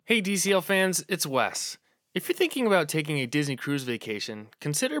Hey DCL fans, it's Wes. If you're thinking about taking a Disney cruise vacation,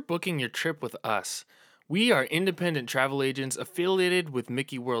 consider booking your trip with us. We are independent travel agents affiliated with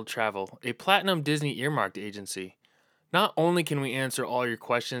Mickey World Travel, a platinum Disney earmarked agency. Not only can we answer all your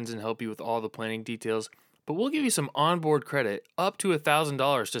questions and help you with all the planning details, but we'll give you some onboard credit up to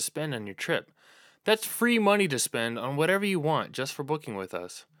 $1,000 to spend on your trip. That's free money to spend on whatever you want just for booking with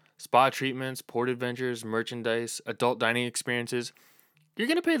us. Spa treatments, port adventures, merchandise, adult dining experiences. You're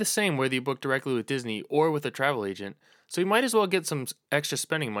going to pay the same whether you book directly with Disney or with a travel agent, so you might as well get some extra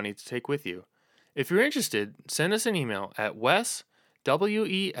spending money to take with you. If you're interested, send us an email at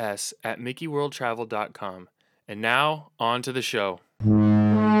wes@mickeyworldtravel.com. And now, on to the show.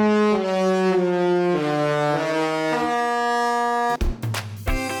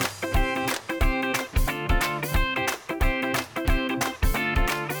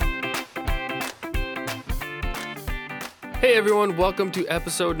 Hey everyone, welcome to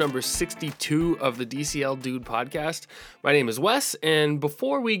episode number 62 of the DCL Dude podcast. My name is Wes, and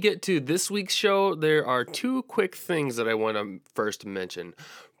before we get to this week's show, there are two quick things that I want to first mention.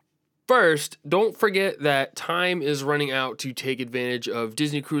 First, don't forget that time is running out to take advantage of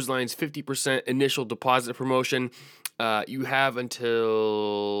Disney Cruise Line's 50% initial deposit promotion. You have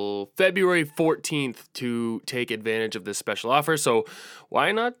until February 14th to take advantage of this special offer, so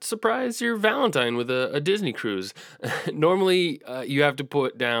why not surprise your Valentine with a Disney cruise? Normally, you have to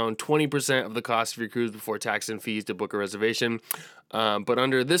put down 20% of the cost of your cruise before tax and fees to book a reservation, but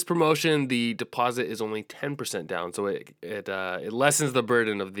under this promotion, the deposit is only 10% down, so it lessens the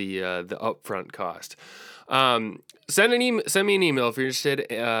burden of the upfront cost. Send me an email if you're interested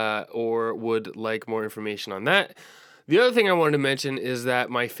or would like more information on that. The other thing I wanted to mention is that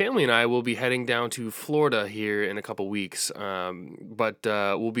my family and I will be heading down to Florida here in a couple weeks, but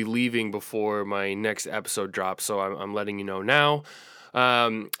we'll be leaving before my next episode drops, so I'm letting you know now.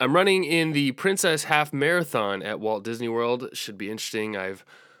 I'm running in the Princess Half Marathon at Walt Disney World. Should be interesting.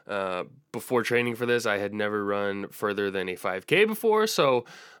 Before training for this, I had never run further than a 5K before, so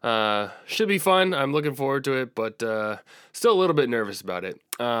should be fun. I'm looking forward to it, but still a little bit nervous about it.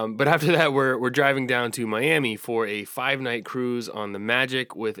 But after that, we're driving down to Miami for a 5-night cruise on the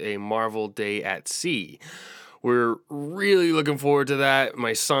Magic with a Marvel Day at Sea. We're really looking forward to that.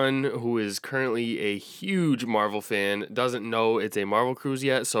 My son, who is currently a huge Marvel fan, doesn't know it's a Marvel cruise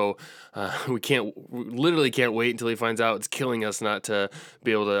yet, so we literally can't wait until he finds out. It's killing us not to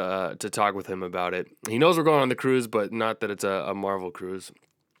be able to talk with him about it. He knows we're going on the cruise, but not that it's a Marvel cruise.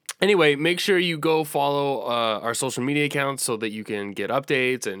 Anyway, make sure you go follow our social media accounts so that you can get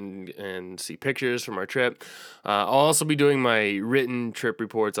updates and see pictures from our trip. I'll also be doing my written trip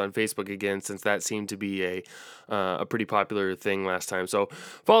reports on Facebook again, since that seemed to be a pretty popular thing last time. So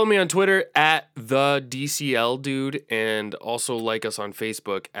follow me on Twitter at the DCL Dude, and also like us on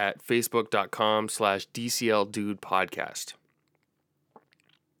Facebook at facebook.com/DCL Dude Podcast.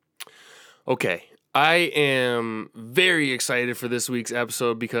 Okay. I am very excited for this week's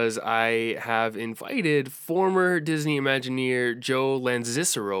episode because I have invited former Disney Imagineer Joe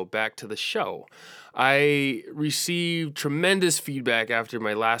Lanzisero back to the show. I received tremendous feedback after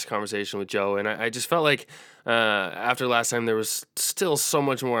my last conversation with Joe, and I just felt like after last time there was still so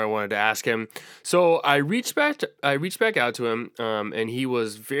much more I wanted to ask him. So I reached back out to him, and he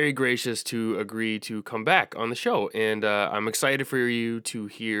was very gracious to agree to come back on the show, and I'm excited for you to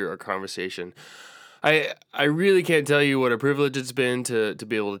hear our conversation. I really can't tell you what a privilege it's been to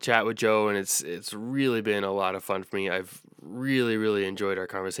be able to chat with Joe, and it's really been a lot of fun for me. I've really enjoyed our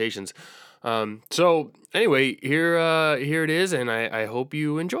conversations. So anyway, here it is, and I hope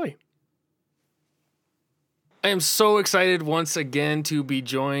you enjoy. I am so excited once again to be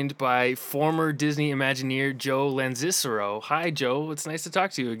joined by former Disney Imagineer Joe Lanzisero. Hi, Joe. It's nice to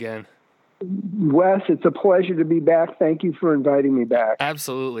talk to you again. Wes, it's a pleasure to be back. Thank you for inviting me back.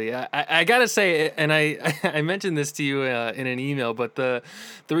 Absolutely. I got to say, and I mentioned this to you in an email, but the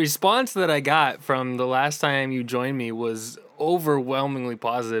response that I got from the last time you joined me was overwhelmingly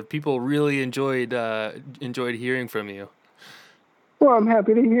positive. People really enjoyed hearing from you. Well, I'm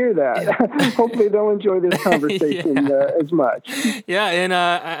happy to hear that. Yeah. Hopefully they'll enjoy this conversation as much. Yeah, and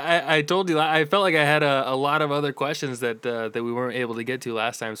I told you, I felt like I had a lot of other questions that we weren't able to get to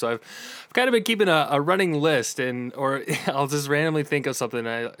last time. So I've kind of been keeping a running list, or I'll just randomly think of something,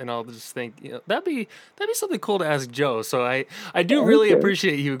 and I'll just think, that'd be something cool to ask Joe. So I do really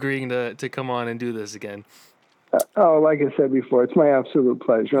appreciate you agreeing to come on and do this again. Like I said before, it's my absolute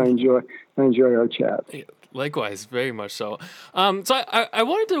pleasure. I enjoy our chat. Yeah. Likewise, very much so. So I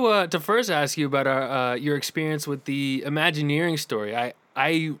wanted to first ask you about your experience with the Imagineering story.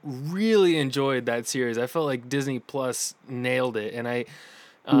 I really enjoyed that series. I felt like Disney Plus nailed it, and I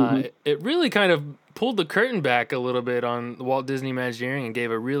it really kind of pulled the curtain back a little bit on Walt Disney Imagineering and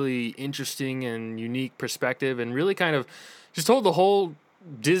gave a really interesting and unique perspective, and really kind of just told the whole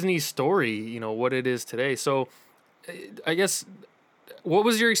Disney story, what it is today. So I guess, what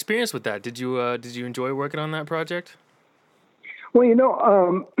was your experience with that? Did you enjoy working on that project?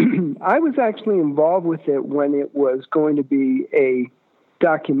 Well, I was actually involved with it when it was going to be a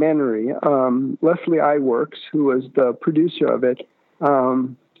documentary. Leslie Iwerks, who was the producer of it.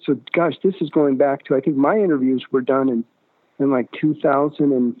 So, gosh, this is going back to, I think my interviews were done in like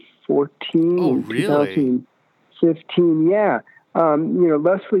 2014. Oh, really? 2015, yeah.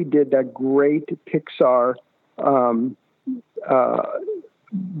 Leslie did that great Pixar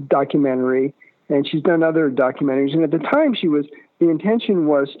documentary, and she's done other documentaries. And at the time, the intention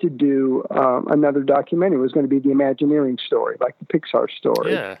was to do another documentary. It was going to be the Imagineering story, like the Pixar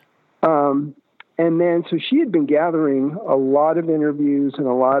story. Yeah. And then, so she had been gathering a lot of interviews and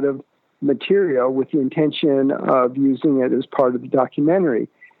a lot of material with the intention of using it as part of the documentary.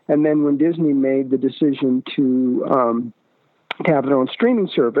 And then when Disney made the decision to have their own streaming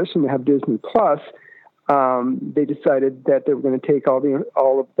service and to have Disney Plus, they decided that they were going to take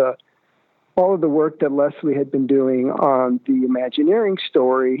all of the work that Leslie had been doing on the Imagineering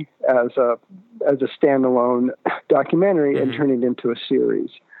story as a standalone documentary and turn it into a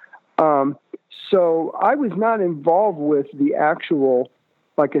series. So I was not involved with the actual,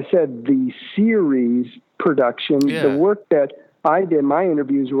 like I said, the series production. Yeah. The work that I did, my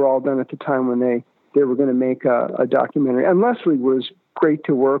interviews were all done at the time when they were going to make a documentary. And Leslie was great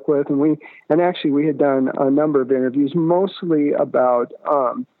to work with, and actually we had done a number of interviews, mostly about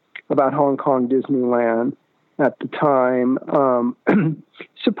Hong Kong Disneyland at the time.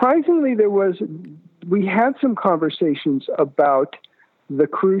 Surprisingly, we had some conversations about the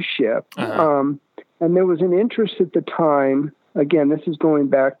cruise ship. And there was an interest at the time. Again, this is going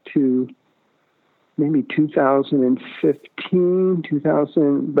back to maybe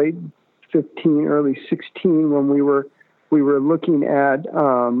 2015, late 15, early 16, when we were looking at,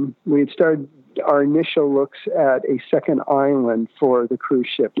 we had started our initial looks at a second island for the cruise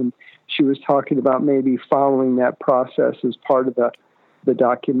ship. And she was talking about maybe following that process as part of the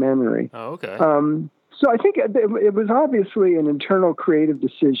documentary. Oh, okay. So I think it was obviously an internal creative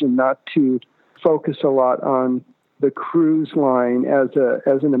decision not to focus a lot on the cruise line as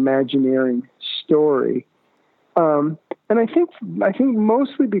an Imagineering story. And I think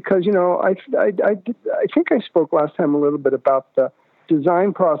mostly because, I think I spoke last time a little bit about the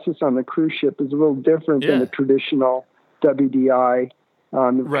design process on the cruise ship is a little different than the traditional WDI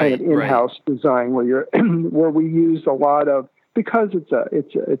kind of in-house design where we use a lot of, because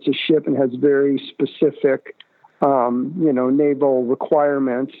it's a ship and has very specific naval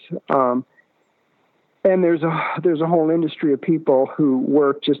requirements. And there's a whole industry of people who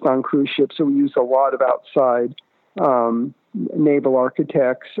work just on cruise ships. So we use a lot of outside naval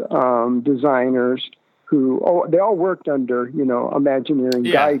architects, designers who they all worked under Imagineering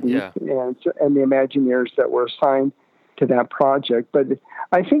guidance and the Imagineers that were assigned to that project. But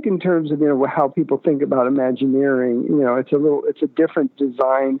I think in terms of how people think about Imagineering, it's a different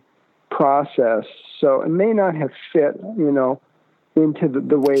design process. So it may not have fit into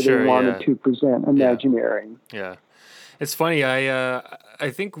the way they wanted to present Imagineering. Yeah. It's funny. I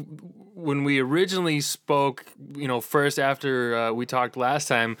think when we originally spoke, first after we talked last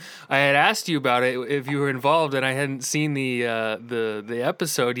time, I had asked you about it if you were involved, and I hadn't seen the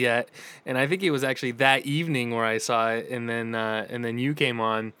episode yet. And I think it was actually that evening where I saw it, and then you came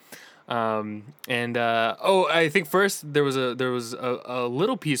on. I think first there was a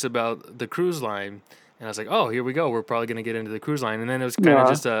little piece about the cruise line. And I was like, oh, here we go. We're probably going to get into the cruise line. And then it was kind of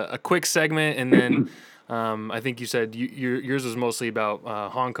just a quick segment. And then I think you said yours was mostly about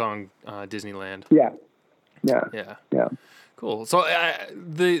Hong Kong Disneyland. Yeah. Cool. So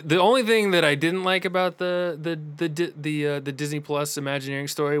the only thing that I didn't like about the Disney Plus Imagineering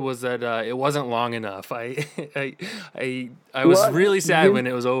story was that it wasn't long enough. I was really sad when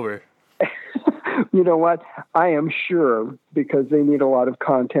it was over. You know what? I am sure, because they need a lot of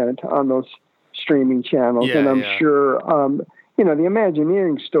content on those streaming channels, and I'm sure the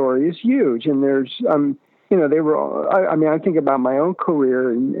Imagineering story is huge, and there's they were I think about my own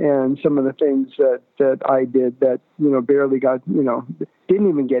career and some of the things that I did that barely got didn't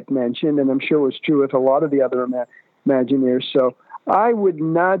even get mentioned, and I'm sure was true with a lot of the other Imagineers. So I would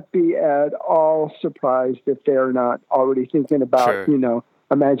not be at all surprised if they're not already thinking about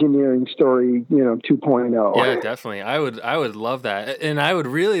Imagineering story 2.0. Yeah, definitely. I would love that, and I would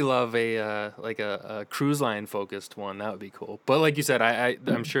really love a cruise line focused one. That would be cool. But like you said,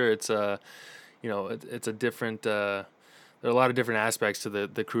 I'm sure it's it's a different there are a lot of different aspects to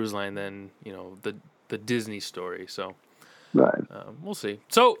the cruise line than, the Disney story. So Right. we'll see.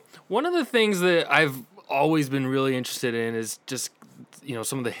 So one of the things that I've always been really interested in is just,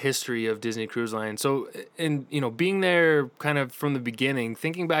 some of the history of Disney Cruise Line. So, and, being there kind of from the beginning,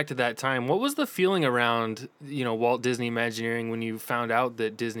 thinking back to that time, what was the feeling around, Walt Disney Imagineering when you found out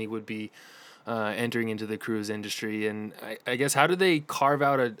that Disney would be entering into the cruise industry? And I guess, how did they carve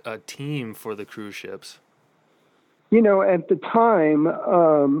out a team for the cruise ships? At the time,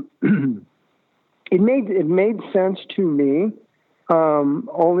 it made sense to me,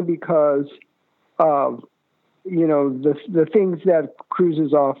 only because of the things that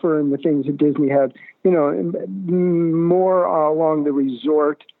cruises offer and the things that Disney had, more along the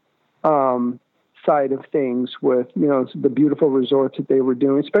resort side of things, with the beautiful resorts that they were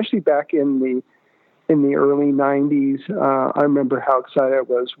doing, especially back in the early 90s. I remember how excited I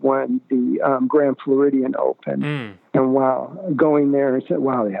was when the Grand Floridian opened. And wow, going there and said,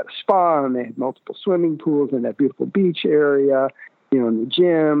 wow, they had a spa and they had multiple swimming pools and that beautiful beach area, in the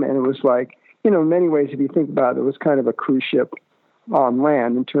gym. And it was like, in many ways, if you think about it, it was kind of a cruise ship on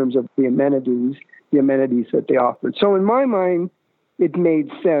land in terms of the amenities that they offered. So in my mind, it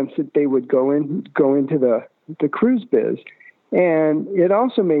made sense that they would go into the cruise biz. And it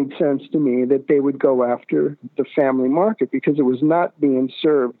also made sense to me that they would go after the family market, because it was not being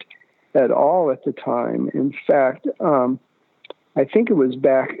served at all at the time. In fact, I think it was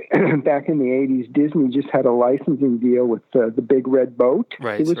back in the 80s, Disney just had a licensing deal with the Big Red Boat.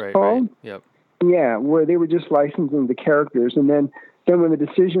 Right, it was called. Yep. Yeah, where they were just licensing the characters. And then when the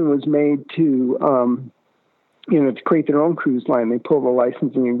decision was made to create their own cruise line, they pulled a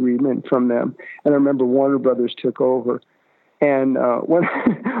licensing agreement from them. And I remember Warner Brothers took over. And one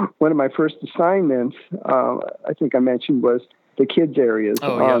of my first assignments, I think I mentioned, was the kids areas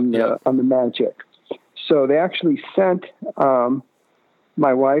on the Magic. So they actually sent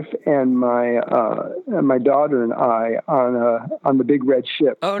my wife and my daughter and I on the Big Red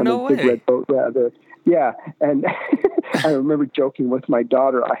ship. Oh, no way. Big Red Boat, rather. Yeah, and I remember joking with my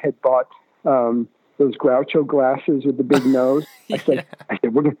daughter. I had bought those Groucho glasses with the big nose. I said,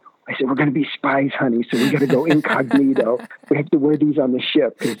 we're going to be spies, honey, so we got to go incognito. We have to wear these on the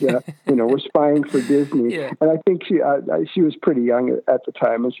ship because, we're spying for Disney. Yeah. And I think she was pretty young at the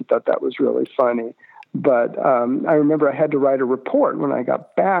time, and she thought that was really funny. But I remember I had to write a report when I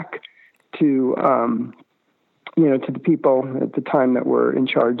got back to the people at the time that were in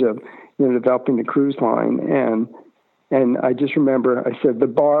charge of, developing the cruise line. And I just remember I said, the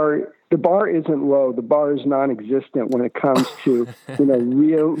bar isn't low. The bar is non-existent when it comes to,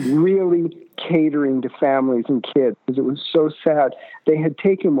 really catering to families and kids, because it was so sad. They had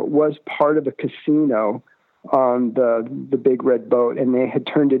taken what was part of a casino on the Big Red Boat, and they had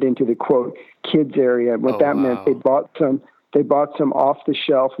turned it into the quote kids area. And what that meant, they bought some off the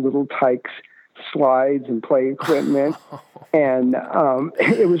shelf little Tykes slides and play equipment. And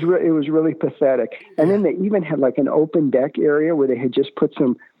it was really pathetic. And then they even had like an open deck area where they had just put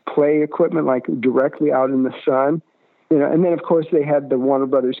some play equipment like directly out in the sun. And then of course they had the Warner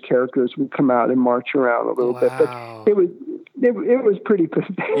Brothers characters would come out and march around a little bit. But it was pretty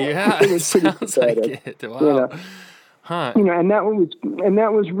pathetic. Yeah, it was pretty pathetic. Like it. Wow. Huh. And that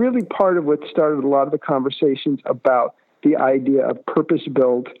was really part of what started a lot of the conversations about the idea of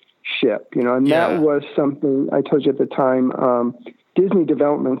purpose-built ship, and that was something I told you at the time. Disney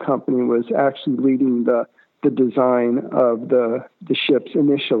Development Company was actually leading the design of the ships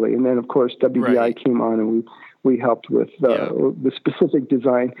initially, and then of course WDI came on, and we helped with the specific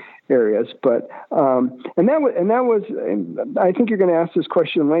design areas. But and that was I think you're going to ask this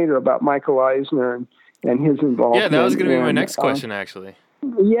question later about Michael Eisner and his involvement. Yeah, that was going to be my next question, actually.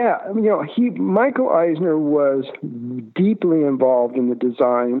 Yeah, Michael Eisner was deeply involved in the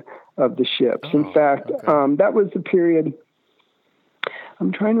design of the ships. In fact, that was the period.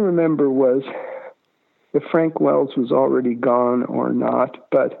 I'm trying to remember was if Frank Wells was already gone or not,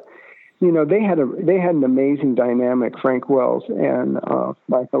 but they had an amazing dynamic, Frank Wells and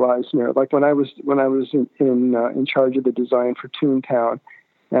Michael Eisner. Like when I was in charge of the design for Toontown,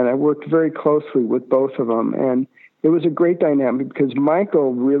 and I worked very closely with both of them, and it was a great dynamic because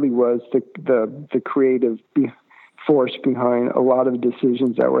Michael really was the creative force behind a lot of the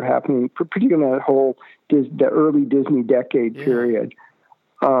decisions that were happening, particularly in that whole the early Disney decade period.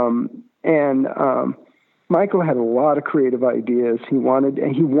 Michael had a lot of creative ideas. He wanted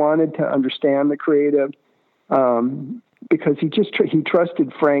to understand the creative because he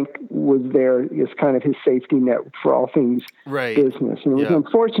trusted Frank was there as kind of his safety net for all things business. And it was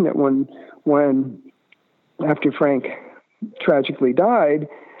unfortunate when after Frank tragically died,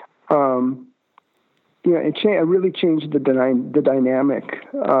 it really changed the dynamic,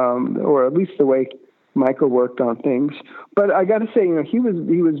 or at least the way Michael worked on things. But I got to say, he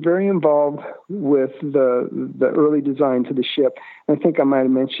was very involved with the early designs of the ship. I think I might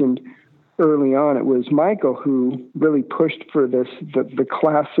have mentioned early on it was Michael who really pushed for the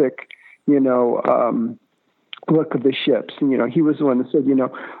classic, look of the ships. And, he was the one that said,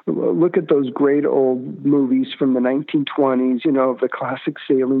 look at those great old movies from the 1920s, the classic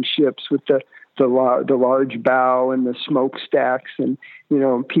sailing ships with the large bow and the smokestacks and,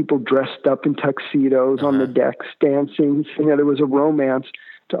 people dressed up in tuxedos on the decks dancing. There was a romance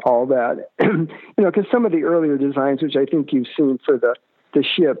to all that, because some of the earlier designs, which I think you've seen for the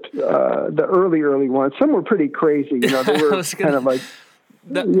ship, the early ones, some were pretty crazy. They were kind of like,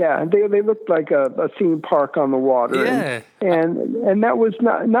 they looked like a theme park on the water. Yeah. And that was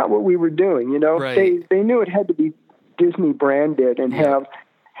not what we were doing. Right. They knew it had to be Disney branded and have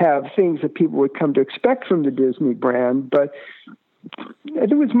things that people would come to expect from the Disney brand. But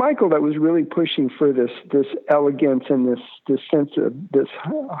it was Michael that was really pushing for this elegance and this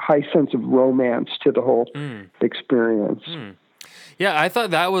high sense of romance to the whole experience. Yeah, I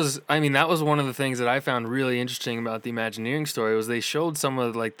thought that was one of the things that I found really interesting about the Imagineering story was they showed some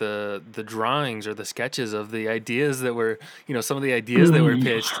of like the drawings or the sketches of the ideas that were, some of the ideas that were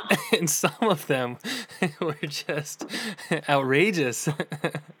pitched, and some of them were just outrageous.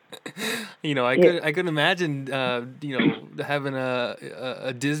 I could imagine, having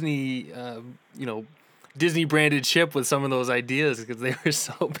a Disney, Disney branded ship with some of those ideas because they were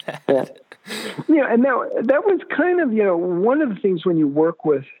so bad. And that was kind of, one of the things when you work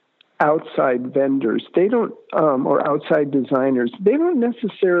with outside vendors, they don't, or outside designers, they don't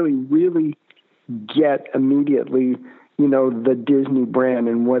necessarily really get immediately, the Disney brand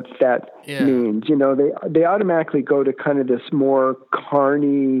and what that means. They automatically go to kind of this more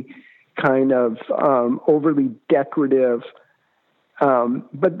carny, kind of overly decorative.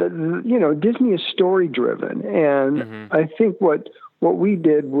 But Disney is story driven, and I think what we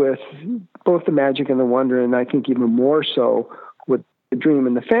did with both the Magic and the Wonder, and I think even more so with the Dream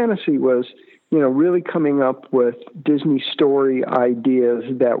and the Fantasy, was really coming up with Disney story ideas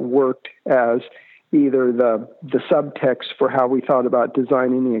that worked as either the subtext for how we thought about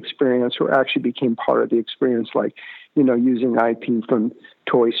designing the experience, or actually became part of the experience, like using IP from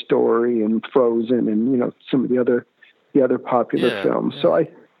Toy Story and Frozen and some of the other popular films. So I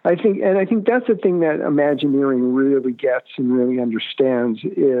think that's the thing that Imagineering really gets and really understands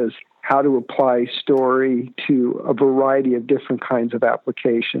is how to apply story to a variety of different kinds of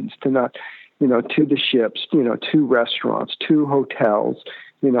applications, to not, to the ships, to restaurants, to hotels,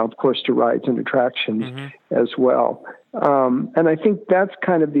 of course, to rides and attractions as well. And I think that's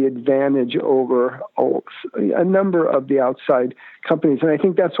kind of the advantage over a number of the outside companies. And I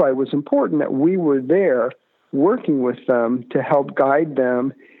think that's why it was important that we were there working with them to help guide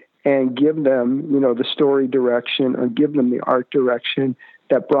them and give them, the story direction, or give them the art direction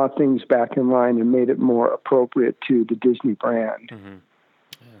that brought things back in line and made it more appropriate to the Disney brand.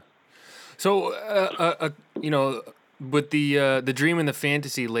 So, with the Dream and the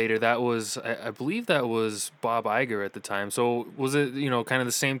Fantasy later, that was, I believe that was Bob Iger at the time. So was it, kind of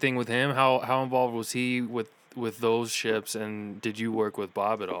the same thing with him? How involved was he with those ships, and did you work with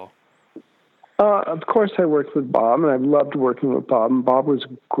Bob at all? Of course, I worked with Bob, and I've loved working with Bob. And Bob was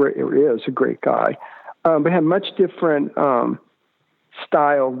great; is a great guy, but had much different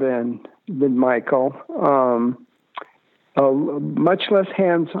style than Michael. Much less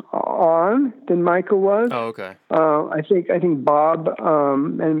hands-on than Michael was. Oh, okay. I think Bob,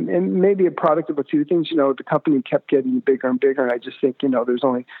 and maybe a product of a few things. The company kept getting bigger and bigger, and I just think there's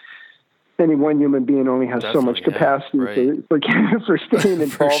only. Any one human being only has so much capacity for staying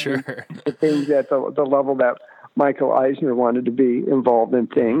involved in the things at the level that Michael Eisner wanted to be involved in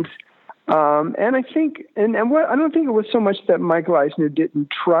things. And I think, I don't think it was so much that Michael Eisner didn't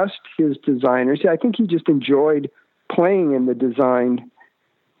trust his designers. I think he just enjoyed playing in the design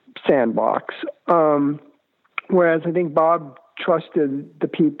sandbox. Whereas I think Bob trusted the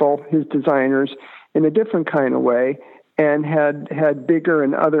people, his designers, in a different kind of way, and had bigger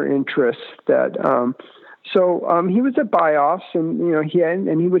and other interests that, so he was at buy-offs, and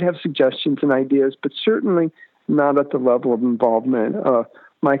he would have suggestions and ideas, but certainly not at the level of involvement of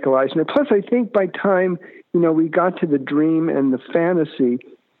Michael Eisner. Plus, I think by time we got to the Dream and the Fantasy,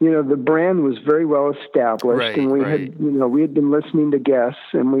 the brand was very well established, and we had been listening to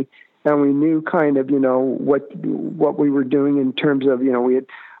guests, and we knew kind of what we were doing in terms of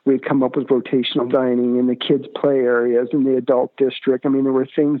we had come up with rotational dining in the kids' play areas in the adult district. I mean, there were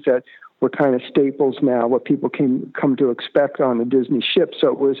things that were kind of staples now, what people come to expect on a Disney ship. So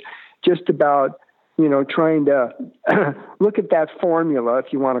it was just about trying to look at that formula,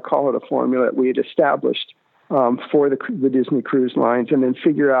 if you want to call it a formula, that we had established for the Disney Cruise Lines, and then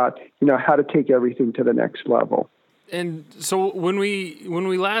figure out, how to take everything to the next level. And so when we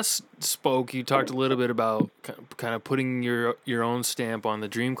last spoke, you talked a little bit about kind of putting your own stamp on the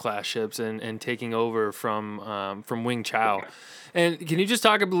Dream Class ships and taking over from Wing Chao. And can you just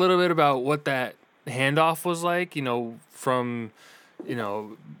talk a little bit about what that handoff was like? From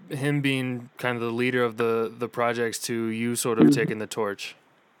him being kind of the leader of the projects to you sort of taking the torch.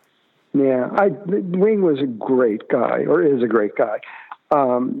 Yeah, Wing was a great guy, or is a great guy.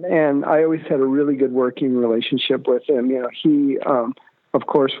 And I always had a really good working relationship with him. He, of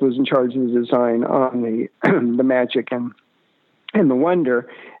course, was in charge of the design on the the Magic and the Wonder,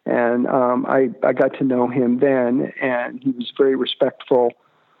 and I got to know him then, and he was very respectful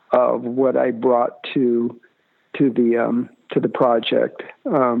of what I brought to the project.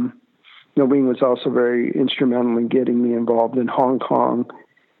 Wing was also very instrumental in getting me involved in Hong Kong.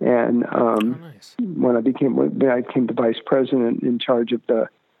 And nice. when I became the vice president in charge of the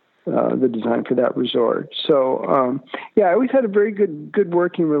design for that resort. So I always had a very good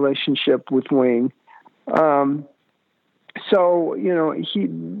working relationship with Wing. So he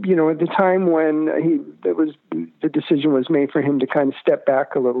at the time when the decision was made for him to kind of step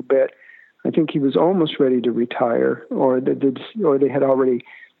back a little bit, I think he was almost ready to retire, or they had already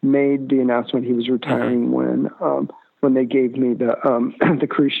made the announcement he was retiring when they gave me the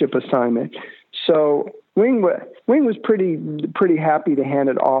cruise ship assignment. So Wing was pretty happy to hand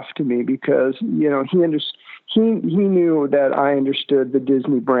it off to me, because he knew that I understood the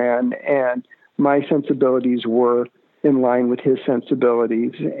Disney brand and my sensibilities were in line with his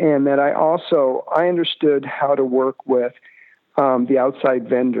sensibilities, and that I understood how to work with the outside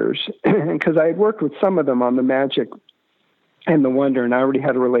vendors, because I had worked with some of them on the Magic and the Wonder, and I already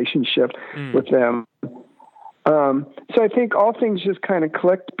had a relationship with them. So I think all things just kind of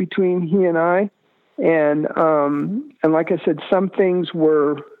clicked between he and I, and like I said, some things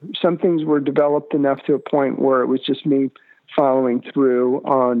were developed enough to a point where it was just me following through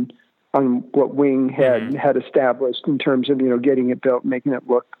on what Wing had established in terms of getting it built, making it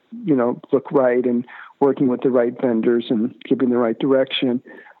look right, and working with the right vendors and giving the right direction.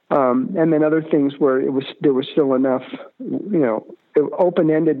 And then other things where there was still enough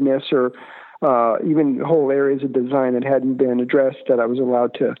open-endedness, or even whole areas of design that hadn't been addressed, that I was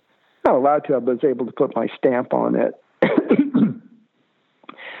I was able to put my stamp on it.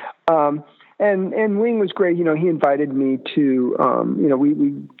 And Wing was great. He invited me to, we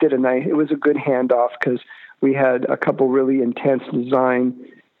did it was a good handoff, because we had a couple really intense design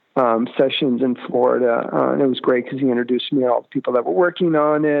sessions in Florida. And it was great because he introduced me to all the people that were working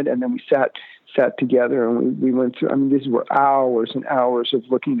on it. And then we sat together and we went through, these were hours and hours of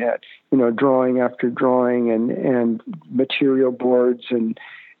looking at, drawing after drawing and material boards and,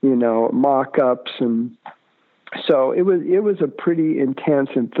 mock-ups. And so it was a pretty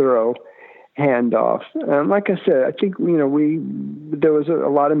intense and thorough handoff. And like I said, I think, there was a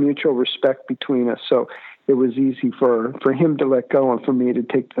lot of mutual respect between us. So it was easy for him to let go and for me to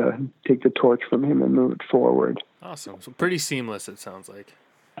take the torch from him and move it forward. Awesome. So pretty seamless, it sounds like.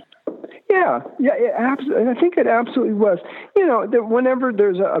 Yeah, absolutely. I think it absolutely was. Whenever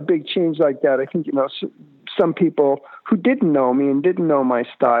there's a big change like that, I think, some people who didn't know me and didn't know my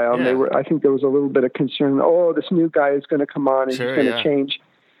style, I think there was a little bit of concern, this new guy is going to come on and he's going to change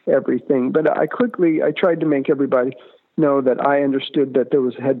everything. But I tried to make everybody know that I understood that there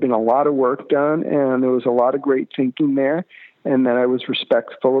had been a lot of work done, and there was a lot of great thinking there, and that I was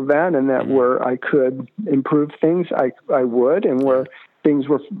respectful of that, and that where I could improve things, I would, and where things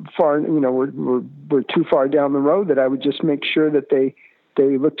were far, were too far down the road, that I would just make sure that they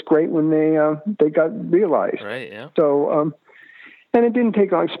looked great when they got realized. Right. Yeah. So, and it didn't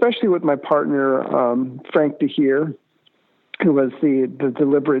take long, especially with my partner, Frank DeHeer, who was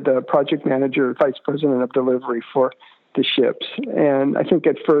the project manager, vice president of delivery for the ships. And I think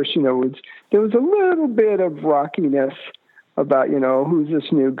at first, there was a little bit of rockiness about, who's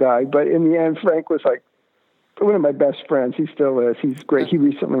this new guy. But in the end, Frank was like one of my best friends. He still is. He's great. He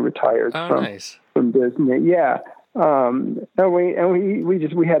recently retired from Disney. Yeah. And we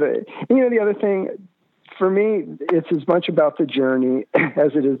had the other thing for me, it's as much about the journey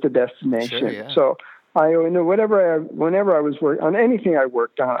as it is the destination. Sure, yeah. So whenever I was working on anything I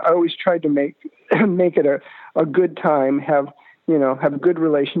worked on, I always tried to make it a good time, have good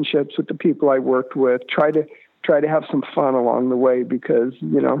relationships with the people I worked with, try to have some fun along the way, because,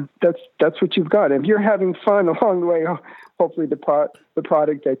 that's what you've got. If you're having fun along the way, hopefully the product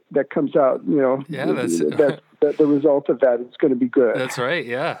that comes out, the result of that is going to be good. That's right.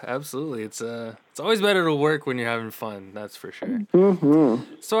 Yeah, absolutely. It's always better to work when you're having fun. That's for sure.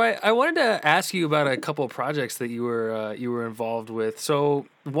 Mm-hmm. So I wanted to ask you about a couple of projects that you were involved with. So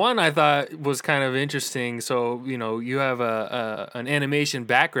one I thought was kind of interesting. So you have an animation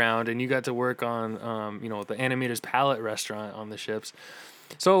background, and you got to work on the Animator's Palette restaurant on the ships.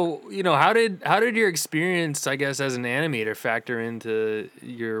 So how did your experience, I guess, as an animator factor into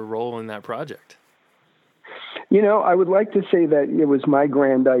your role in that project? I would like to say that it was my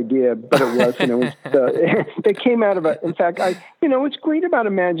grand idea, but it wasn't. It was it came out of it. In fact, what's great about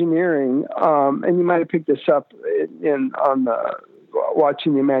Imagineering, and you might have picked this up on the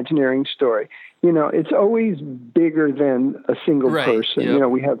watching the Imagineering story. It's always bigger than a single person. Yep.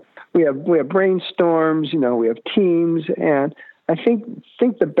 We have brainstorms. We have teams, and I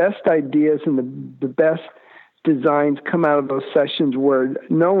think the best ideas and the best designs come out of those sessions where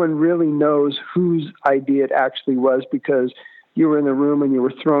no one really knows whose idea it actually was, because you were in the room and you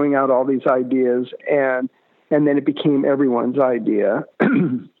were throwing out all these ideas, and then it became everyone's idea.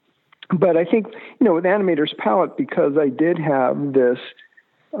 But I think, with Animator's Palette, because I did have this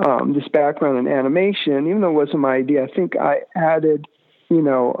background in animation, even though it wasn't my idea, I think I added,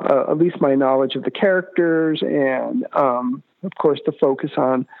 at least my knowledge of the characters, and of course the focus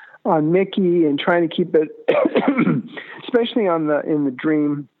on Mickey, and trying to keep it, especially in the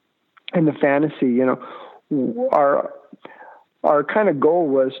dream and the fantasy. Our kind of goal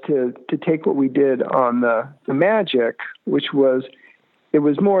was to take what we did on the magic, which was, it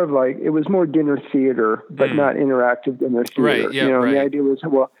was more dinner theater, but not interactive dinner theater. Right. Yeah. Right. And the idea was,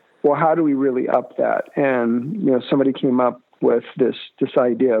 well, how do we really up that? And somebody came up with this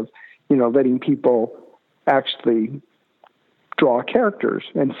idea of letting people actually draw characters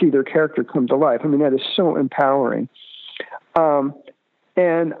and see their character come to life. I mean, that is so empowering.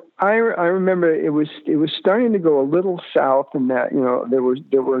 And I remember it was starting to go a little south, in that there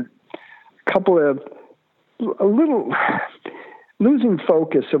were a couple of a little losing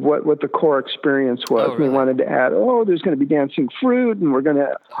focus of what the core experience was. Oh, really? They wanted to add, there's going to be dancing fruit, and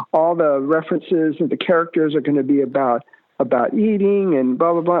all the references and the characters are going to be about eating and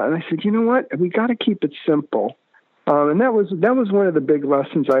blah blah blah. And I said, you know what, we got to keep it simple. And that was one of the big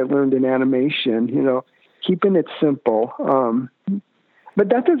lessons I learned in animation, keeping it simple. But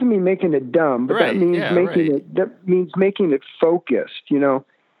that doesn't mean making it dumb, but that means making it focused, even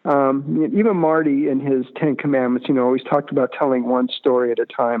Marty in his 10 Commandments, always talked about telling one story at a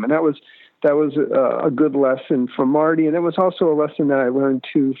time. And that was a good lesson from Marty. And it was also a lesson that I learned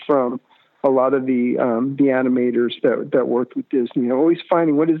too from a lot of the animators that worked with Disney, always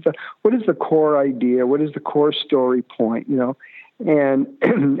finding what is the core idea, what is the core story point, and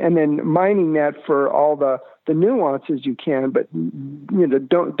then mining that for all the nuances you can, but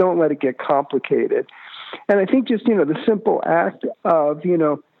don't let it get complicated. And I think just the simple act of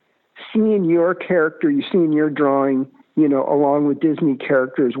seeing your character, seeing your drawing, along with Disney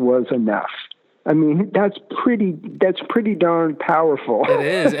characters was enough. I mean, that's pretty darn powerful. It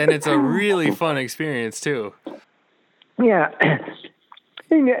is, and it's a really fun experience too. Yeah,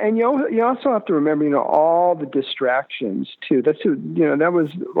 and you also have to remember, all the distractions too. That was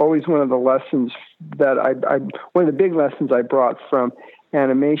always one of the lessons that one of the big lessons I brought from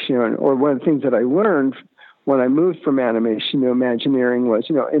animation, or one of the things that I learned when I moved from animation to Imagineering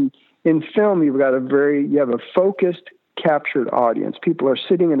was, in film you have a focused, captured audience. People are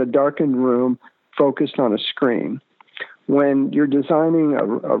sitting in a darkened room, focused on a screen. When you're designing a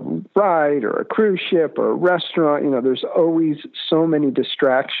ride or a cruise ship or a restaurant, there's always so many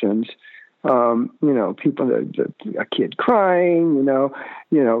distractions. People, a kid crying,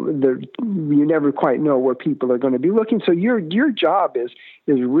 you never quite know where people are going to be looking. So your job is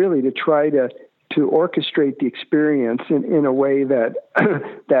really to try to orchestrate the experience in a way that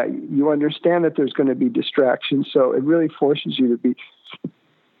that you understand that there's going to be distractions. So it really forces you to be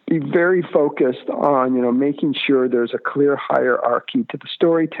very focused on, making sure there's a clear hierarchy to the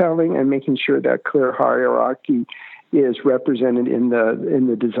storytelling, and making sure that clear hierarchy is represented in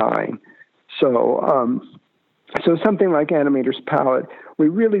the design. So something like Animator's Palette, we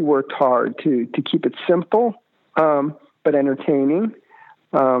really worked hard to keep it simple, but entertaining.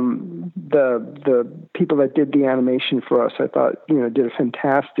 The people that did the animation for us, I thought, did a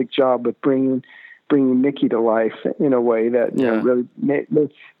fantastic job with bringing Mickey to life in a way that really made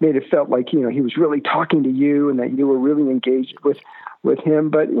it felt like he was really talking to you, and that you were really engaged with him.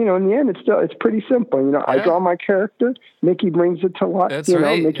 But in the end, it's pretty simple. I draw my character, Mickey brings it to life. That's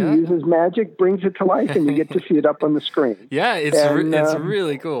right. Mickey uses magic, brings it to life, and you get to see it up on the screen. Yeah, it's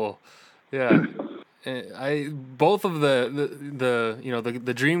really cool. Yeah. I both of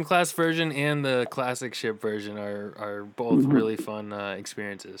the Dream Class version and the classic ship version are both really fun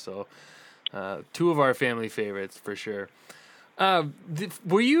experiences. So two of our family favorites for sure.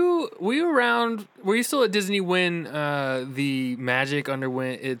 Were you around? Were you still at Disney when the Magic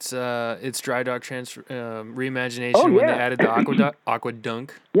underwent its dry dock reimagination Oh, when they yeah. added the aqua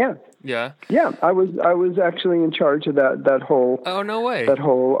dunk? Yeah. Yeah. Yeah, I was actually in charge of that whole Oh, no way.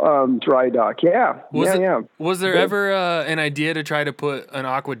 dry dock. Yeah, yeah. Was there ever an idea to try to put an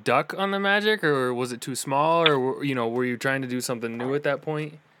aqua duck on the Magic, or was it too small, or were you trying to do something new at that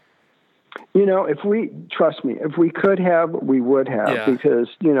point? Trust me, if we could have, we would have, Yeah. because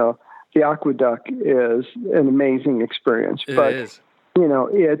the aqueduct is an amazing experience. It but is.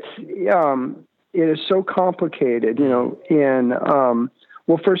 it is so complicated.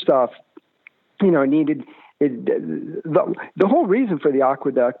 Well, first off, it needed the whole reason for the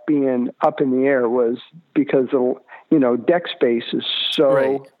aqueduct being up in the air was because deck space is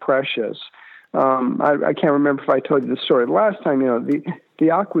so precious. I can't remember if I told you the story last time. The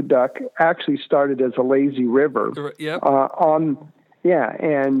aqueduct actually started as a lazy river. Yep. And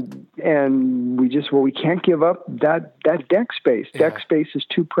we can't give up that deck space. Yeah. Deck space is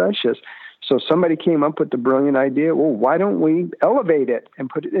too precious. So somebody came up with the brilliant idea. Well, why don't we elevate it and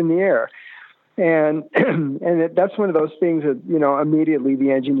put it in the air? And that's one of those things that immediately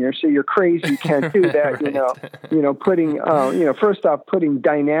the engineer say, you're crazy, you can't do that. Right. Putting first off, putting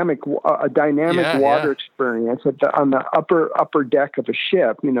dynamic water experience on the upper deck of a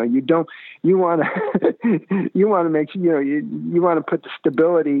ship. You want to make you want to put the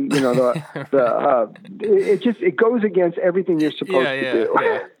stability. It goes against everything you're supposed to do.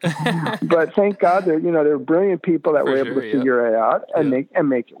 Yeah. But thank God there are brilliant people that were able to figure it out and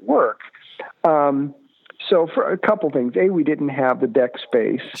make it work. So for a couple things, we didn't have the deck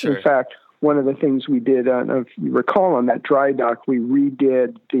space. Sure. In fact, one of the things we did, if you recall, on that dry dock, we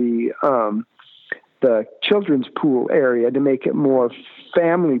redid the children's pool area to make it more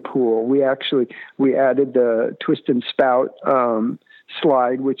family pool. We added the twist and spout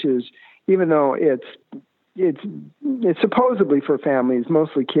slide, which is, even though it's supposedly for families,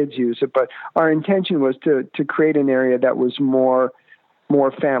 mostly kids use it, but our intention was to create an area that was more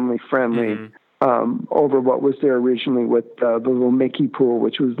family friendly. Mm-hmm. Over what was there originally with the little Mickey pool,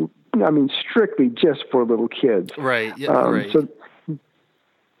 which was, strictly just for little kids. Right. Yeah. Right. So,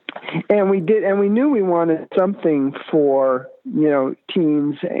 and we knew we wanted something for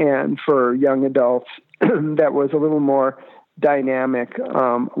teens and for young adults that was a little more dynamic,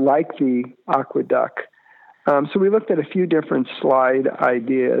 like the aqueduct. So we looked at a few different slide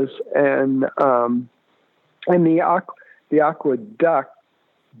ideas, and the aqueduct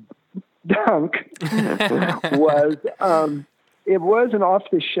dunk was it was an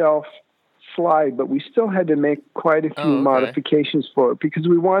off-the-shelf slide, but we still had to make quite a few modifications for it because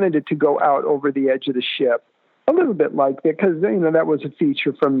we wanted it to go out over the edge of the ship a little bit like that, because that was a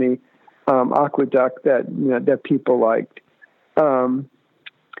feature from the aqueduct that people liked. And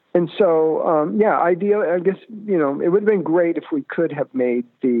so ideally, I guess it would have been great if we could have made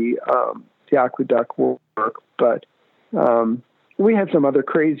the aqueduct work, but we had some other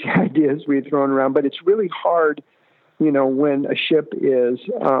crazy ideas we had thrown around. But it's really hard, when a ship is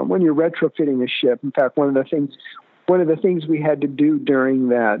when you're retrofitting a ship. In fact, one of the things we had to do during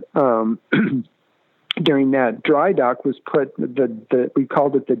that dry dock was put we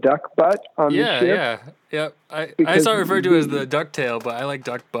called it the duck butt on the ship. Yeah. I saw it referred to as the duck tail, but I like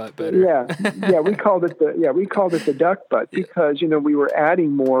duck butt better. Yeah. We called it the duck butt because we were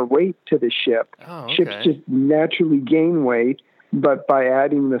adding more weight to the ship. Oh, okay. Ships just naturally gain weight, but by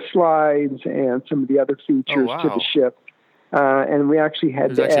adding the slides and some of the other features to the ship, and we actually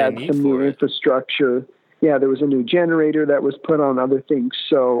had to add some new infrastructure. Yeah, there was a new generator that was put on, other things.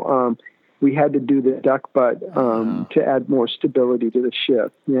 So we had to do the duck butt to add more stability to the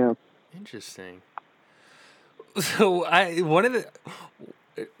ship. Yeah. Interesting. So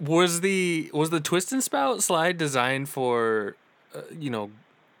was the twist and spout slide designed for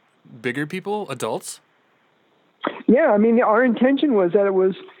bigger people, adults? Yeah, our intention was that it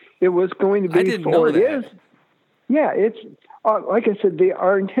was going to be. I didn't know that. Yeah, it's like I said.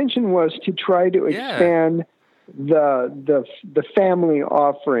 Our intention was to try to expand the family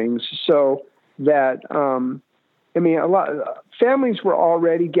offerings so that a lot families were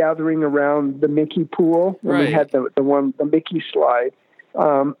already gathering around the Mickey pool, and we had the Mickey slide.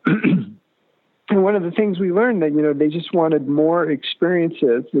 And one of the things we learned that, they just wanted more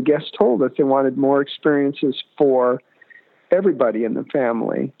experiences. The guests told us they wanted more experiences for everybody in the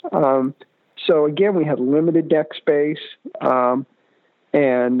family. So again, we had limited deck space. And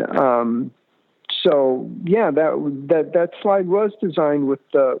So yeah, that slide was designed with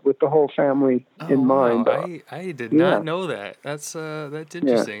the whole family in mind. I did Yeah. not know that. That's Yeah.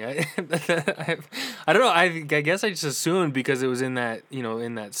 interesting. I don't know. I guess I just assumed because it was in that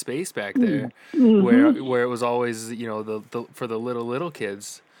in that space back there, Mm-hmm. where it was always the for the little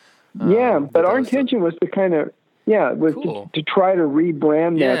kids. Yeah, but That our was still intention was to kind of was cool. to try to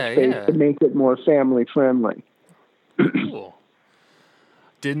rebrand that Yeah, space to yeah. make it more family friendly. Cool.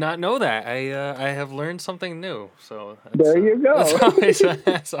 Did not know that. I have learned something new. So There you that's go. always fun.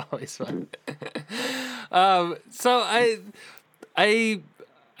 That's always fun. So I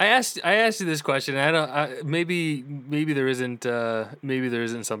I asked you this question. I don't. Maybe there isn't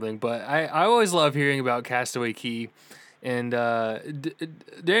something, but I always love hearing about Castaway Key, and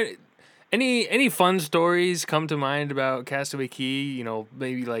there any fun stories come to mind about Castaway Key?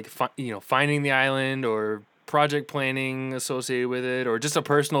 Maybe like finding the island or project planning associated with it, or just a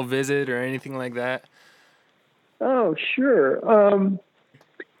personal visit or anything like that. Oh, sure.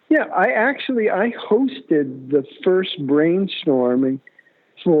 Yeah, I hosted the first brainstorming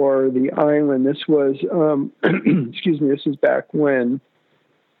for the island. This was excuse me. This was back when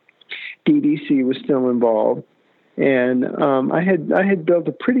DDC was still involved, and I had built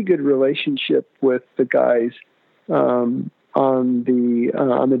a pretty good relationship with the guys on the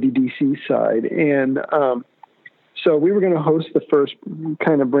DDC side, and so we were going to host the first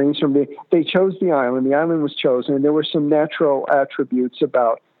kind of brainstorm. They chose the island. The island was chosen, and there were some natural attributes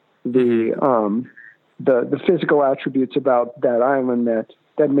about the physical attributes about that island that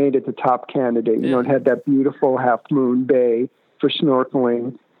made it the top candidate. Yeah. It had that beautiful half moon bay for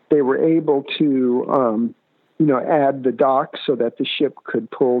snorkeling. They were able to add the dock so that the ship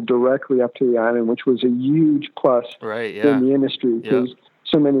could pull directly up to the island, which was a huge plus Right. Yeah. in the industry because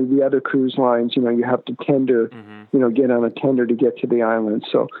so many of the other cruise lines, you have to tender, get on a tender to get to the island.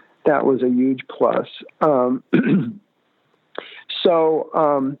 So that was a huge plus.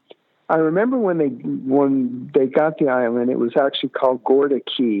 I remember when they got the island, it was actually called Gorda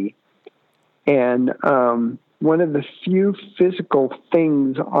Key, and one of the few physical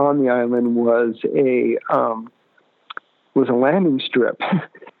things on the island was a landing strip,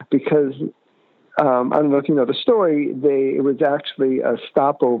 because I don't know if you know the story. It was actually a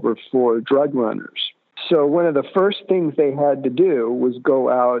stopover for drug runners. So one of the first things they had to do was go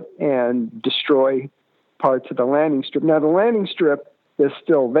out and destroy parts of the landing strip. Now the landing strip is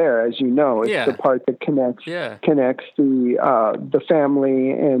still there, as you know. It's the part that connects the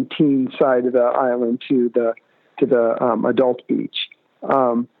family and teen side of the island to the adult beach.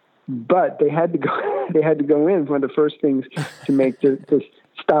 But they had to go. They had to go in. One of the first things to make to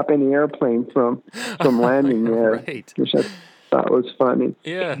stop any airplane from landing there, right. which I thought was funny.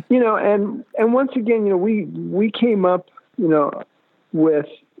 Yeah. And once again, we came up, with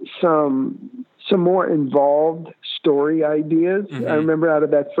some more involved story ideas. I remember out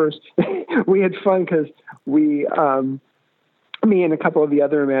of that first, we had fun because me and a couple of the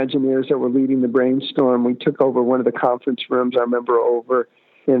other Imagineers that were leading the brainstorm, we took over one of the conference rooms. I remember over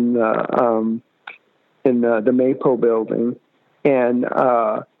in the Mapo building, and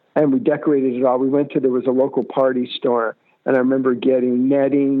we decorated it all. We went to, there was a local party store, and I remember getting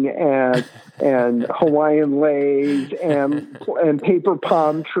netting and Hawaiian leis and paper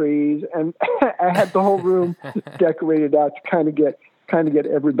palm trees, and I had the whole room decorated out to kind of get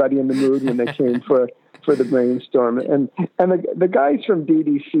everybody in the mood when they came for the brainstorm. And the guys from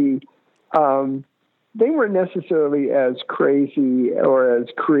DDC, they weren't necessarily as crazy or as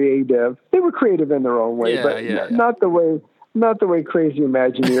creative. They were creative in their own way, not the way crazy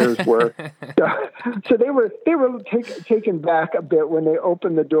Imagineers were. So they were taken back a bit when they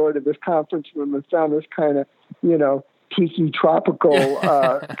opened the door to this conference room and found this kind of tiki tropical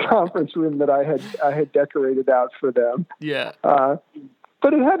conference room that I had decorated out for them. Yeah.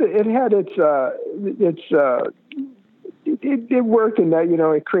 But it had it worked in that,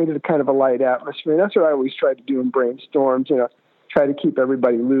 it created a kind of a light atmosphere. And that's what I always try to do in brainstorms, try to keep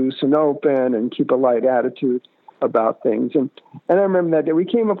everybody loose and open and keep a light attitude about things. And I remember that we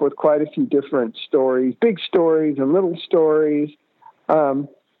came up with quite a few different stories, big stories and little stories. And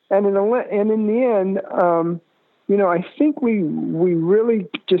in the end, I think we really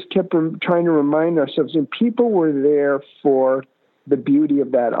just kept trying to remind ourselves, and people were there for the beauty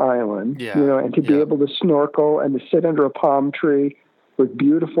of that island, and to be able to snorkel and to sit under a palm tree with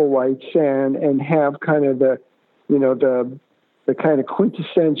beautiful white sand and have kind of the kind of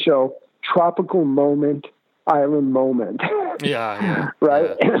quintessential tropical island moment. Yeah.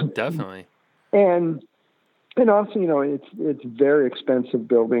 Right. Yeah, definitely. And also, it's very expensive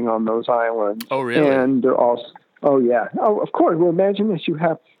building on those islands. Oh, really? And they're also, of course. Well, imagine this: you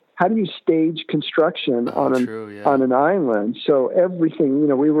have how do you stage construction on an island? So everything,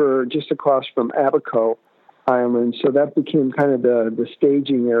 we were just across from Abaco Island, so that became kind of the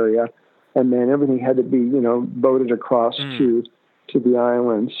staging area, and then everything had to be, boated across to the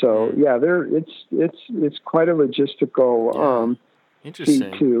island. So it's quite a logistical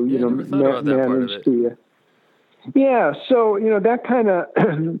feat to manage the. Yeah, so that kind of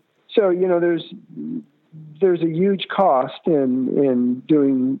so there's a huge cost in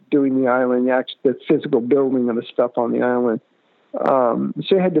doing the island, the physical building of the stuff on the island.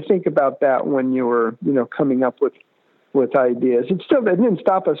 So you had to think about that when you were coming up with ideas. It didn't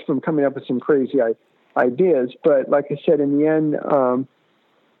stop us from coming up with some crazy ideas, but like I said, in the end,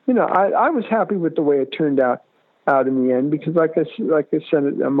 I was happy with the way it turned out in the end, because like I said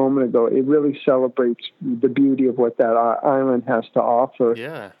a moment ago, it really celebrates the beauty of what that island has to offer.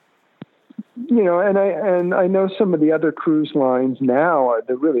 Yeah. And I know some of the other cruise lines now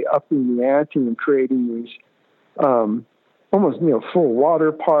they're really upping the ante and creating these almost full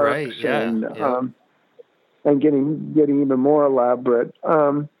water parks and getting even more elaborate.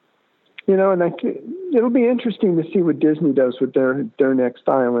 And I think it'll be interesting to see what Disney does with their next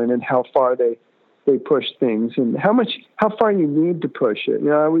island and how far they push things and how far you need to push it.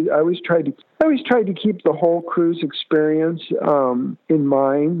 I always tried to keep the whole cruise experience in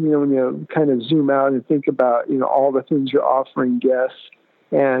mind. When you kind of zoom out and think about all the things you're offering guests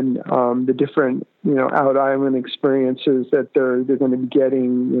and the different out island experiences that they're going to be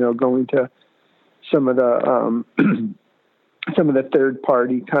getting. Going to some of the third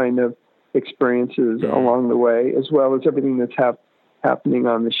party kind of experiences along the way, as well as everything that's happening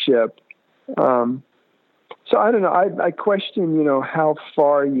on the ship. So I don't know. I question, how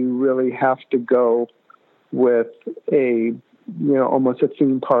far you really have to go with a, almost a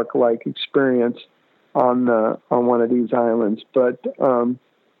theme park like experience on one of these islands. But I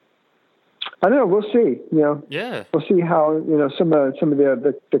don't know. We'll see. We'll see how some of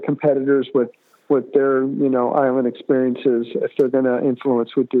the competitors with their island experiences, if they're going to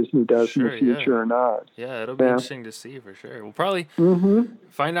influence what Disney does in the future or not. Yeah, it'll be interesting to see for sure. We'll probably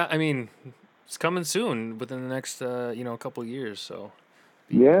find out. I mean, it's coming soon within the next couple of years, so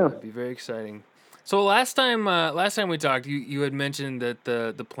be very exciting. So last time we talked, you had mentioned that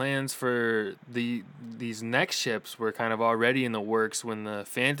the plans for these next ships were kind of already in the works when the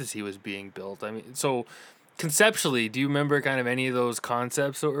Fantasy was being built. I mean, so conceptually, do you remember kind of any of those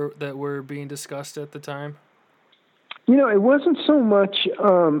concepts that were being discussed at the time? It wasn't so much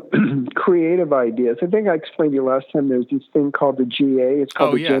creative ideas. I think I explained to you last time there's this thing called the GA. It's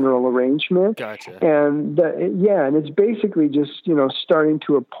called the General Arrangement. Gotcha. And and it's basically just, starting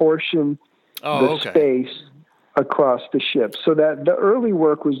to apportion space across the ship. So that the early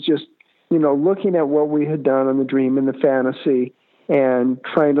work was just, looking at what we had done on the Dream and the Fantasy and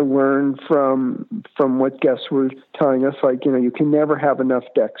trying to learn from what guests were telling us, like, you can never have enough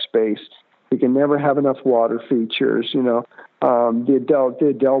deck space. You can never have enough water features. The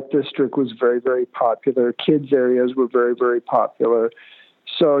adult district was very, very popular. Kids areas were very, very popular.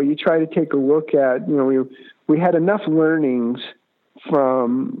 So you try to take a look at, we had enough learnings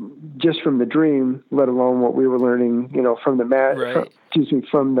from the Dream, let alone what we were learning, from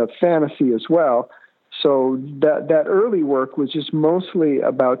from the Fantasy as well. So that early work was just mostly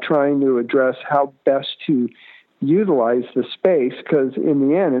about trying to address how best to utilize the space, because in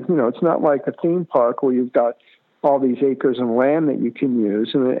the end, it's not like a theme park where you've got all these acres of land that you can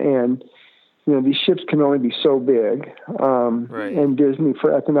use, and these ships can only be so big. And Disney,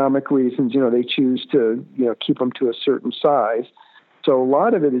 for economic reasons, they choose to keep them to a certain size. So a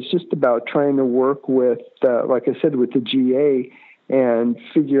lot of it is just about trying to work with, like I said, with the GA and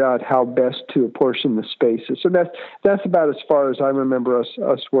figure out how best to apportion the spaces. So that's about as far as I remember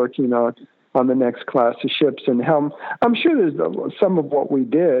us working on the next class of ships, and how I'm sure there's some of what we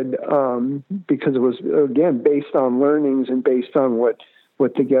did because it was, again, based on learnings and based on what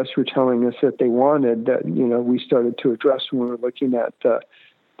the guests were telling us that they wanted, that we started to address when we were looking at the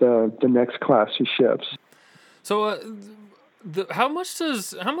next class of ships. So how much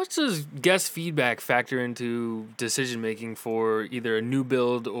does guest feedback factor into decision making for either a new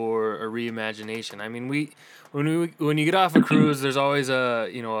build or a reimagination? I mean, when you get off a cruise, there's always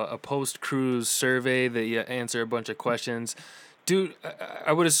a post cruise survey that you answer a bunch of questions.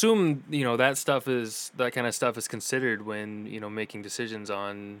 I would assume that kind of stuff is considered when making decisions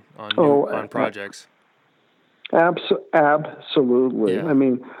on projects. Absolutely. Yeah. I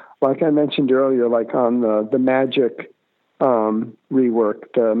mean, like I mentioned earlier, like on the Magic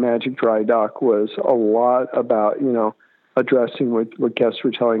rework, the Magic Dry Dock was a lot about addressing what guests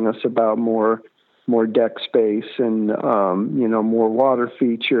were telling us about more more deck space and more water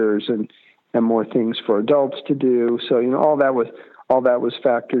features and more things for adults to do. So all that was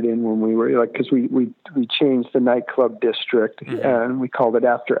factored in when we were because we changed the nightclub district and we called it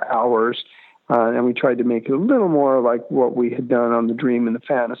After Hours, and we tried to make it a little more like what we had done on the Dream and the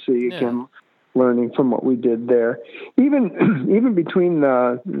Fantasy. Again, learning from what we did there. Even between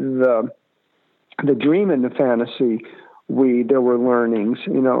the Dream and the Fantasy, there were learnings.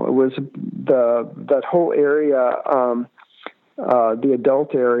 It was that whole area, the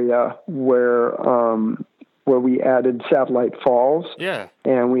adult area where we added satellite falls. Yeah.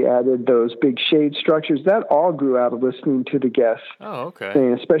 And we added those big shade structures. That all grew out of listening to the guests. Oh, okay.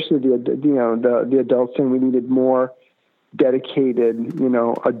 Saying, especially the adults saying we needed more dedicated,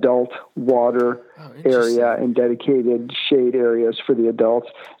 adult water area and dedicated shade areas for the adults.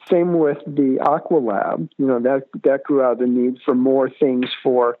 Same with the Aqua Lab. That grew out of the need for more things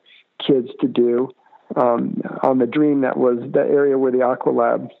for kids to do. On the Dream, that was the area where the Aqua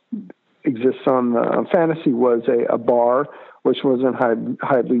Lab exists. On the Fantasy was a bar, which wasn't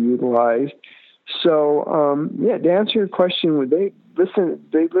highly utilized. So, to answer your question, they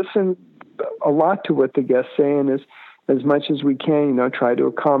listen a lot to what the guests say, and as much as we can, try to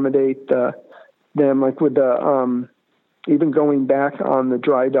accommodate them, like with the even going back on the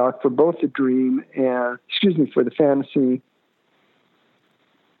dry dock for both the Dream and for the Fantasy.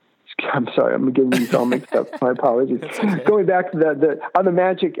 I'm sorry, I'm getting these all mixed up. My apologies. Okay. Going back to on the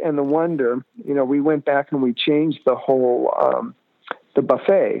Magic and the Wonder, we went back and we changed the whole the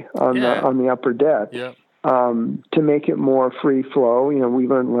buffet on the upper deck. Yeah. To make it more free flow. We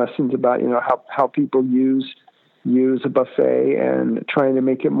learned lessons about how people use a buffet and trying to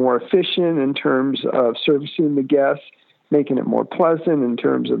make it more efficient in terms of servicing the guests, making it more pleasant in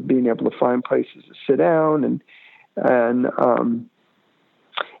terms of being able to find places to sit down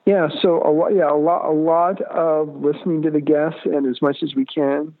so a lot of listening to the guests, and as much as we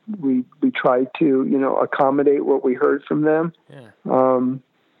can, we try to accommodate what we heard from them. Yeah.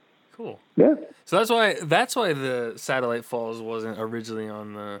 Cool. Yeah. So that's why the Satellite Falls wasn't originally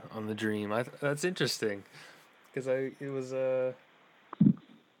on the Dream. That's interesting because it was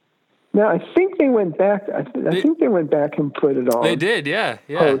No, I think they went back. I think they went back and put it on. They did, yeah.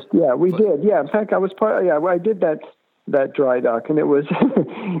 Post. Yeah, we did. Yeah, in fact, I was part. Yeah, I did that dry dock, and it was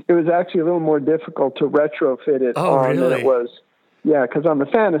it was actually a little more difficult to retrofit it on than it was. Yeah, because on the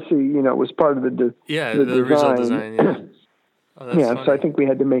Fantasy, it was part of the original design. Yeah. Oh, that's funny. So I think we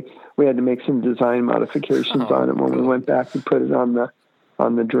had to make some design modifications on it when we went back and put it on the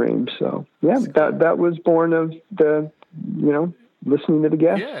Dream. So that was born of the listening to the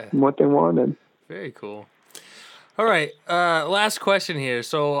guests and what they wanted. Very cool. All right, last question here.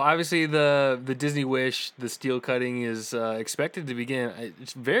 So obviously the Disney Wish, the steel cutting is expected to begin.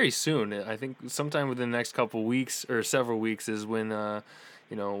 It's very soon. I think sometime within the next couple weeks or several weeks is when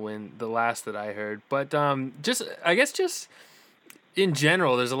when the last that I heard. But just in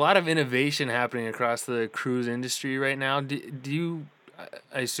general, there's a lot of innovation happening across the cruise industry right now. Do you?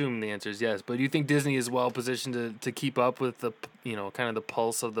 I assume the answer is yes, but do you think Disney is well positioned to keep up with the kind of the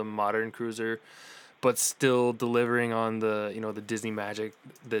pulse of the modern cruiser, but still delivering on the the Disney magic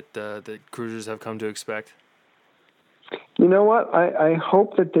that cruisers have come to expect? You know what? I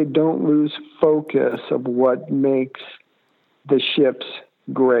hope that they don't lose focus of what makes the ships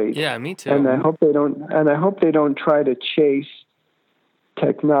great. Yeah, me too. And I hope they don't. And I hope they don't try to chase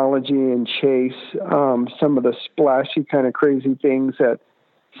technology and chase some of the splashy kind of crazy things that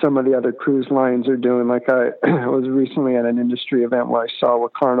some of the other cruise lines are doing. Like I was recently at an industry event where I saw where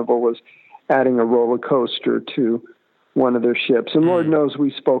Carnival was adding a roller coaster to one of their ships. And Lord knows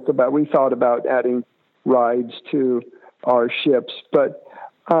we thought about adding rides to our ships. But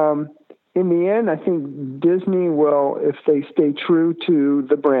in the end, I think Disney will, if they stay true to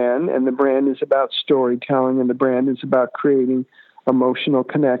the brand, and the brand is about storytelling, and the brand is about creating emotional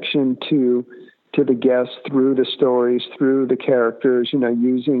connection to the guests through the stories, through the characters,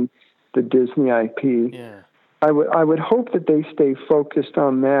 using the Disney IP. Yeah. I would hope that they stay focused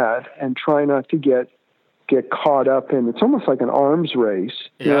on that and try not to get caught up in. It's almost like an arms race,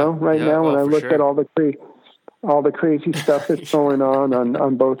 now. When I look at all the crazy stuff that's going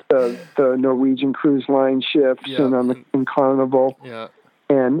on both the Norwegian Cruise Line ships and in Carnival. Yeah.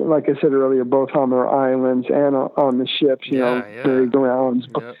 And like I said earlier, both on their islands and on the ships, merry-go-rounds,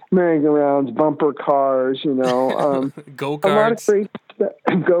 bumper cars, go-karts. A lot of crazy stuff.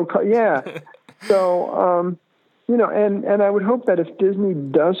 Go-kart, yeah. So, and I would hope that if Disney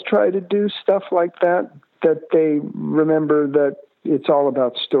does try to do stuff like that they remember that it's all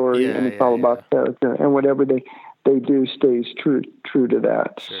about story and it's all about character, and whatever they do stays true to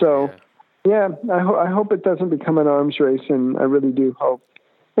that. Sure, so. Yeah. Yeah, I hope it doesn't become an arms race, and I really do hope.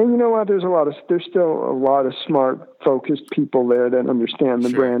 And you know what? There's still a lot of smart, focused people there that understand the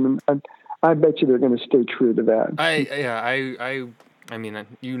brand, and I bet you they're going to stay true to that. I mean,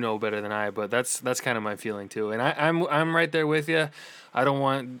 you know better than I, but that's kind of my feeling too. And I'm right there with you. I don't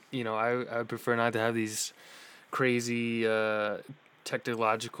want, I prefer not to have these crazy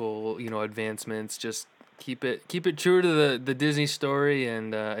technological, advancements. Just keep it true to the Disney story,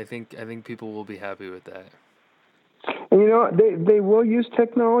 and I think people will be happy with that. And they will use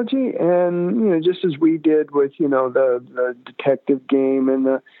technology, and just as we did with the detective game and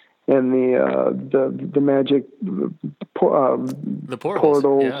the magic the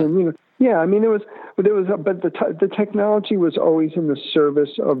portals, yeah. And I mean but the technology was always in the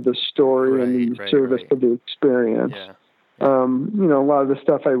service of the story and the service of the experience. Yeah. A lot of the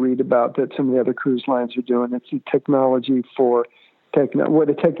stuff I read about that some of the other cruise lines are doing, it's the technology for where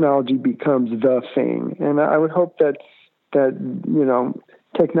the technology becomes the thing. And I would hope that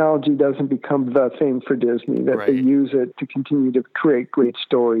technology doesn't become the thing for Disney, that they use it to continue to create great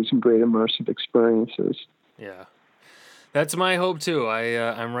stories and great immersive experiences. Yeah. That's my hope too.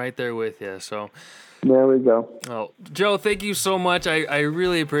 I'm right there with you. So there we go. Oh, Joe, thank you so much. I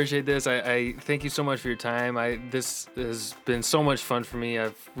really appreciate this. I thank you so much for your time. This has been so much fun for me.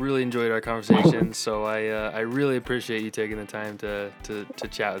 I've really enjoyed our conversation. So I really appreciate you taking the time to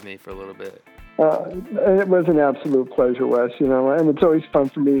chat with me for a little bit. It was an absolute pleasure, Wes. And it's always fun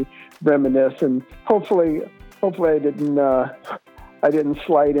for me to reminisce. And hopefully I didn't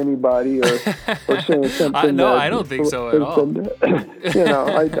slight anybody or say something. No, I don't think so at all.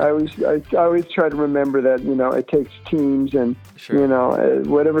 I always try to remember that it takes teams, and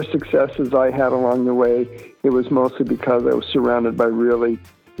whatever successes I had along the way, it was mostly because I was surrounded by really,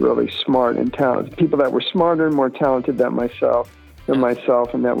 really smart and talented people that were smarter and more talented than myself, and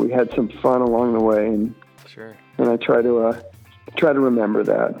that we had some fun along the way. And I try to remember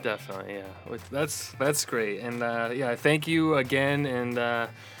that. Definitely, yeah. That's great, and thank you again, and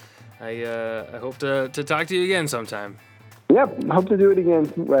I hope to talk to you again sometime. Yep, hope to do it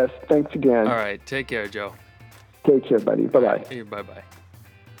again, Wes. Thanks again. All right, take care, Joe. Take care, buddy. Bye-bye. Right, bye-bye.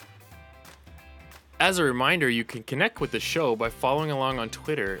 As a reminder, you can connect with the show by following along on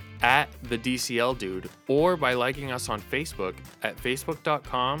Twitter @TheDCLDude or by liking us on Facebook at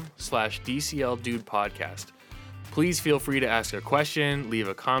facebook.com/DCLDudePodcast. Please feel free to ask a question, leave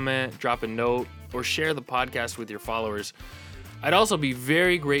a comment, drop a note, or share the podcast with your followers. I'd also be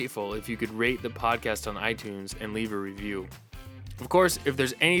very grateful if you could rate the podcast on iTunes and leave a review. Of course, if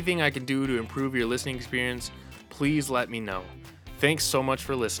there's anything I can do to improve your listening experience, please let me know. Thanks so much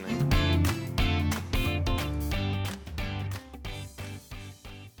for listening.